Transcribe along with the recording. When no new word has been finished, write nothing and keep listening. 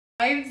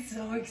I'm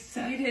so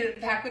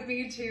excited. Back with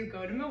me to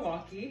go to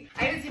Milwaukee.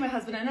 I haven't seen my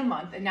husband in a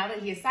month, and now that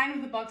he is signed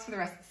with the Bucks for the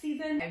rest of the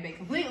season, I've been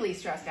completely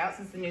stressed out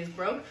since the news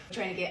broke. I'm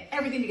trying to get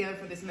everything together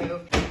for this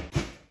move.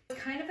 It's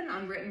kind of an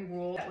unwritten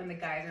rule that when the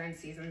guys are in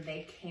season,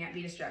 they can't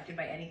be distracted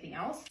by anything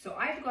else. So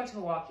I have to go out to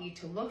Milwaukee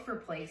to look for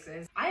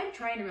places. I am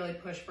trying to really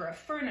push for a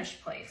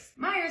furnished place.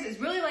 Myers is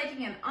really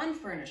liking an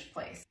unfurnished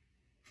place.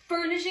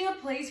 Furnishing a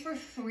place for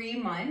 3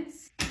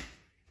 months?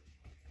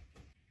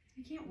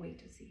 I can't wait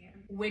to see him.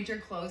 Winter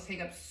clothes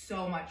take up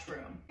so much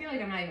room. I feel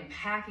like I'm not even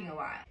packing a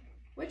lot.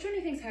 Which one do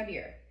you think's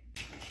heavier?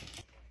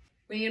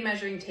 We need a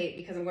measuring tape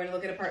because I'm going to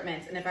look at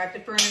apartments, and if I have to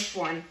furnish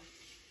one,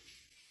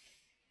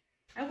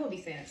 I will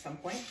be staying at some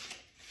point.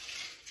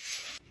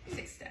 Please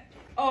extend.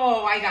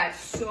 Oh, I got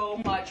so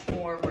much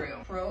more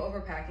room. Pro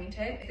overpacking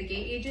tip. If the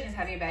gate agent is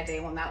having a bad day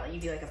and will not let you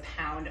be like a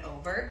pound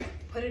over,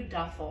 put a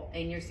duffel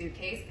in your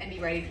suitcase and be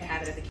ready to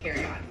have it as a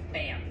carry-on.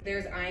 Bam.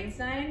 There's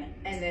Einstein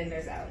and then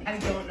there's Ellie. I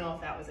don't know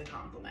if that was a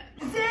compliment.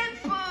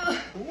 Zip!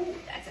 Ooh,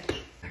 that's a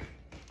 8.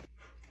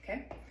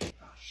 Okay.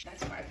 Gosh,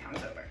 that's 5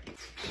 pounds over.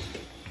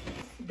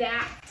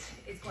 That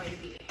is going to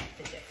be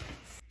the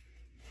difference.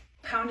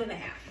 1.5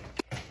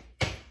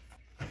 pounds.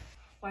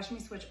 Watch me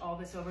switch all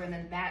this over and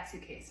then that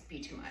suitcase be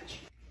too much.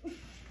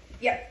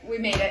 Yep, we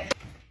made it.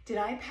 Did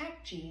I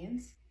pack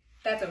jeans?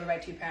 That's over by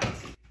 2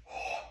 pounds.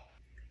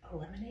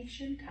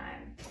 Elimination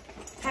time.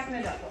 Packing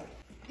a duffel.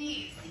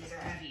 These are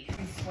heavy.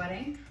 I'm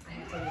sweating. I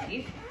have to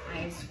leave. I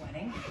am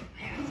sweating.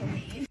 I have to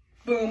leave.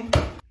 Boom.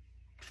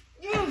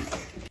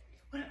 Yes!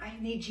 What? I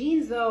need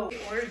jeans though.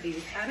 I ordered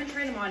these. Haven't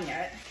tried them on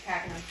yet.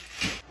 Packing them.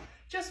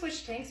 Just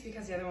switched tanks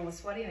because the other one was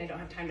sweaty and I don't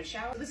have time to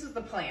shower. So this is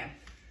the plan.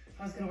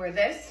 I was gonna wear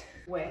this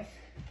with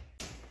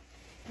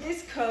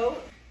this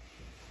coat,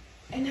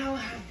 and now I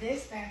have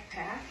this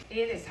backpack.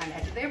 It is time to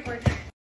head to the airport.